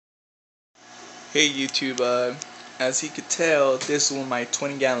Hey YouTube, as you could tell, this is where my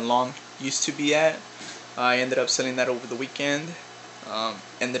 20-gallon long used to be at. I ended up selling that over the weekend.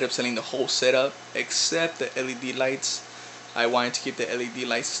 Ended up selling the whole setup except the LED lights. I wanted to keep the LED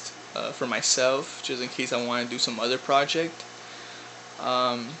lights for myself, just in case I want to do some other project.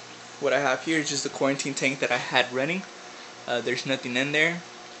 Um, what I have here is just the quarantine tank that I had running. There's nothing in there.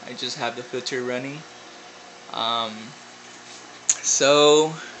 I just have the filter running. Um,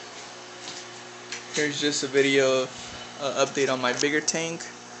 so here's just a video update on my bigger tank.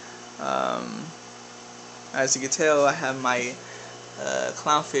 Um, as you can tell, I have my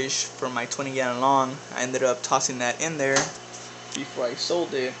clownfish from my 20-gallon long. I ended up tossing that in there before I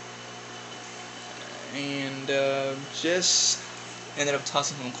sold it, and just ended up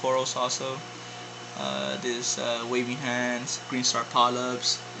tossing some corals also. This waving hands, green star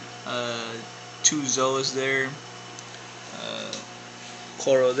polyps, two zoas there,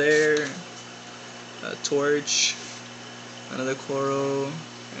 coral there, a torch, another coral,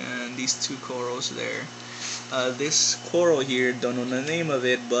 and these two corals there. This coral here, don't know the name of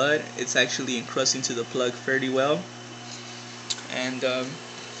it, but it's actually encrusting to the plug fairly well. And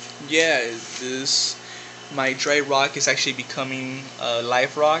yeah, this my dry rock is actually becoming a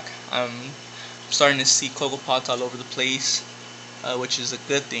live rock. I'm starting to see cocoa pods all over the place, which is a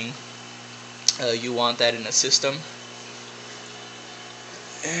good thing. You want that in a system.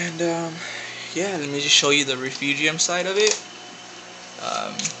 And yeah, let me just show you the refugium side of it.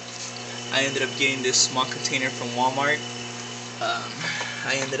 I ended up getting this small container from Walmart.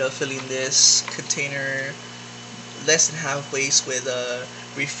 I ended up filling this container less than halfway with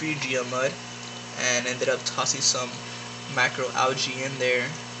refugium mud, and ended up tossing some macroalgae in there.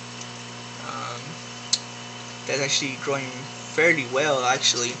 That's actually growing fairly well,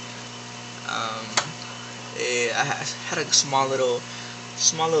 actually. I had a small little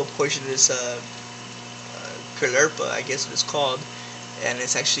portion of this Calerpa, I guess what it's called, and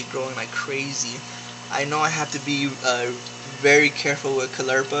it's actually growing like crazy. I know I have to be very careful with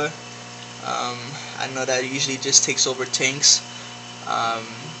Calerpa. I know that it usually just takes over tanks.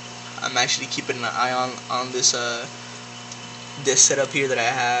 I'm actually keeping an eye on this setup here that I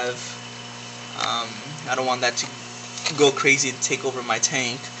have. I don't want that to go crazy and take over my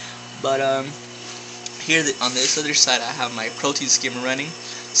tank. But here on this other side, I have my protein skimmer running,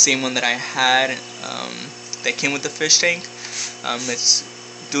 same one that I had that came with the fish tank. It's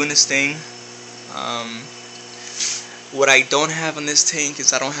doing this thing. What I don't have on this tank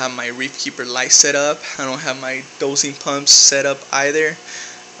is I don't have my reef keeper light set up. I don't have my dosing pumps set up either.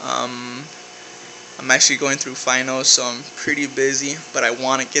 I'm actually going through finals, so I'm pretty busy, but I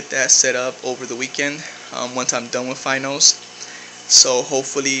want to get that set up over the weekend once I'm done with finals. So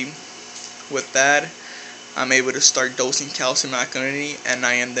hopefully with that, I'm able to start dosing calcium alkalinity, and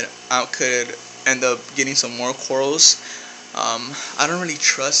I could end up getting some more corals. I don't really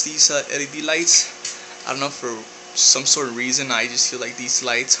trust these LED lights. I don't know, for some sort of reason I just feel like these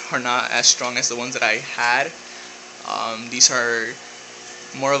lights are not as strong as the ones that I had. These are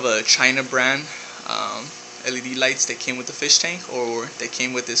more of a China brand LED lights that came with the fish tank, or that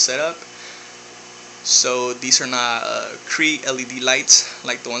came with this setup. So these are not Cree LED lights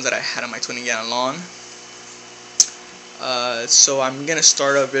like the ones that I had on my 20-gallon long. So I'm gonna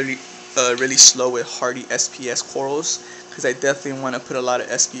start off really slow with hardy SPS corals, because I definitely want to put a lot of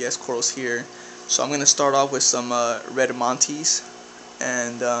SPS corals here. So I'm gonna start off with some red montes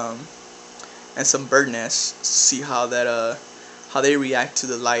and some bird nests. See how they react to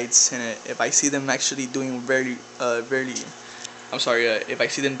the lights, and if I see them actually doing if I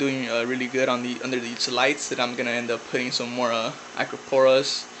see them doing really good under these lights, then I'm gonna end up putting some more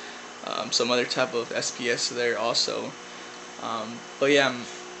acroporas, some other type of SPS there also. But yeah,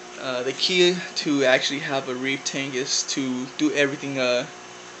 the key to actually have a reef tank is to do everything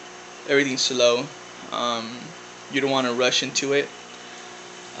slow. You don't want to rush into it.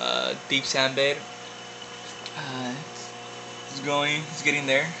 Deep sand bed. It's getting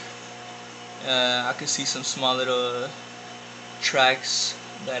there. I can see some small little tracks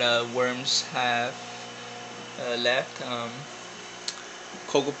that worms have left.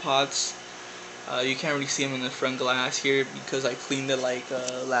 Cocoa pods. You can't really see them in the front glass here because I cleaned it like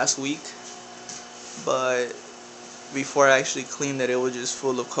last week. But before I actually cleaned it, it was just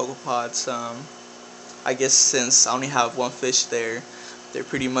full of cocoa pods. I guess since I only have one fish there, they're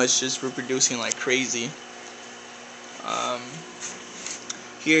pretty much just reproducing like crazy.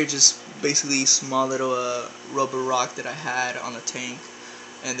 Here, just basically small little rubber rock that I had on the tank.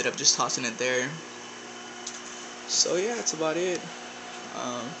 Ended up just tossing it there. So yeah, that's about it.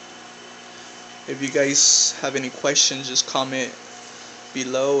 If you guys have any questions, just comment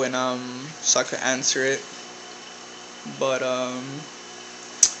below, and so I could answer it. But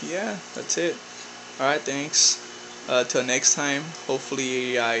yeah, that's it. Alright, thanks. Till next time,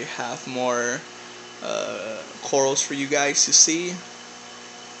 hopefully I have more corals for you guys to see.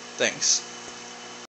 Thanks.